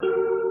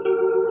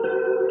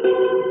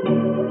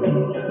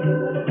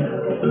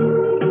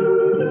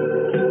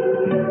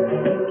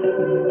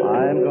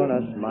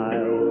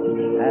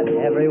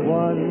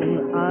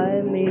everyone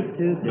I meet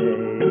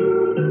today.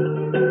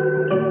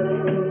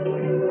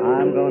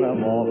 I'm gonna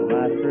walk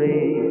my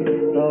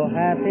street so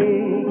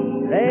happy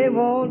they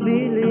won't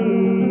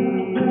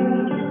believe.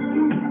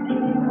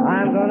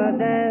 I'm gonna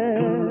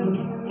dance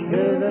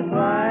to the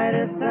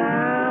slightest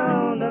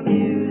sound of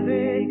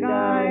music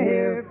I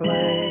hear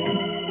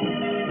play.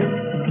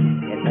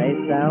 It may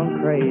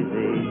sound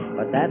crazy,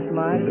 but that's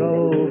my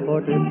goal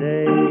for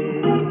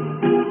today.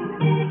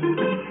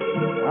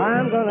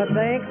 I'm gonna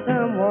thank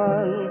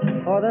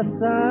someone for the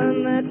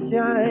sun that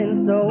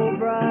shines so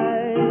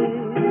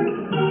bright.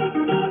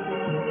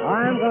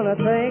 I'm gonna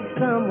thank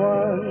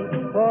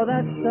someone for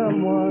that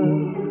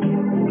someone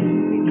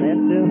he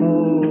meant to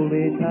hold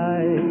me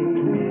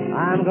tight.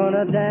 I'm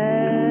gonna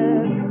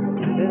dance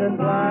to the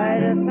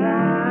slightest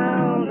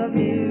sound of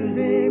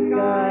music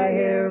I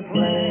hear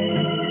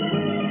play.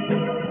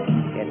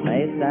 It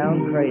may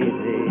sound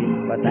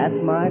crazy, but that's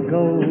my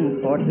goal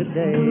for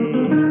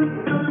today.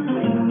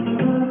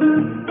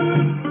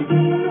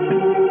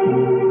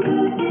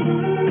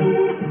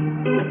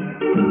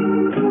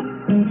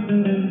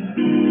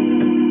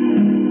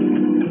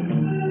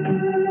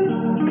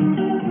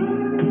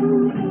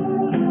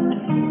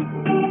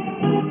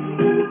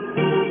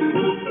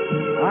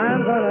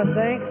 I'm gonna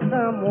thank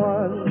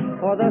someone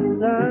for the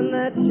sun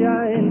that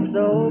shines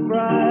so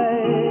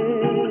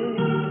bright.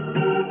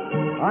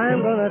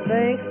 I'm gonna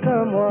thank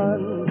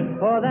someone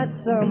for that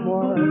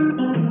someone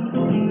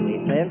he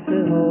meant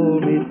to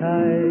hold me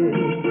tight.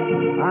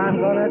 I'm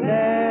gonna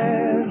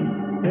dance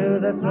to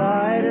the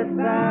slightest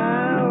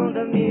sound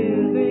of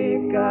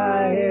music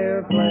I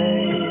hear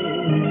play.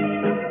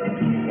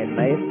 It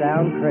may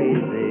sound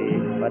crazy,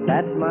 but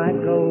that's my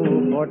goal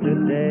for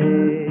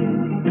today.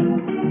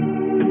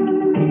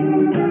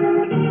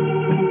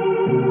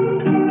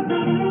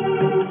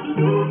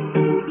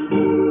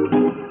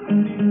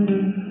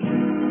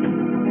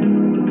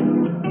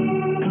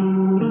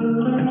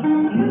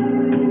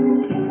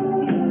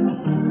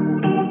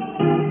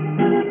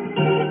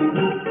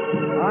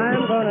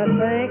 I'm gonna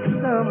thank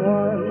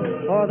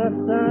someone for the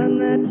sun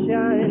that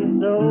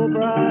shines so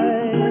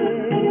bright.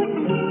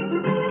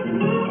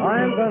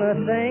 I'm gonna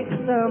thank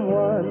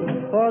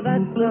someone for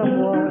that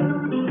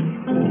someone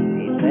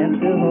he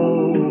meant to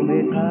hold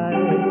me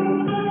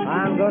tight.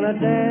 I'm gonna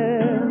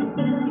dance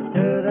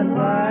to the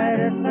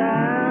slightest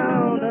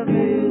sound of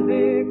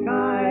music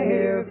I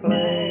hear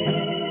play.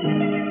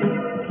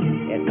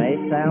 It may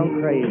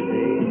sound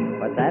crazy,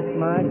 but that's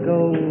my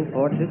goal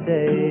for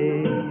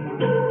today.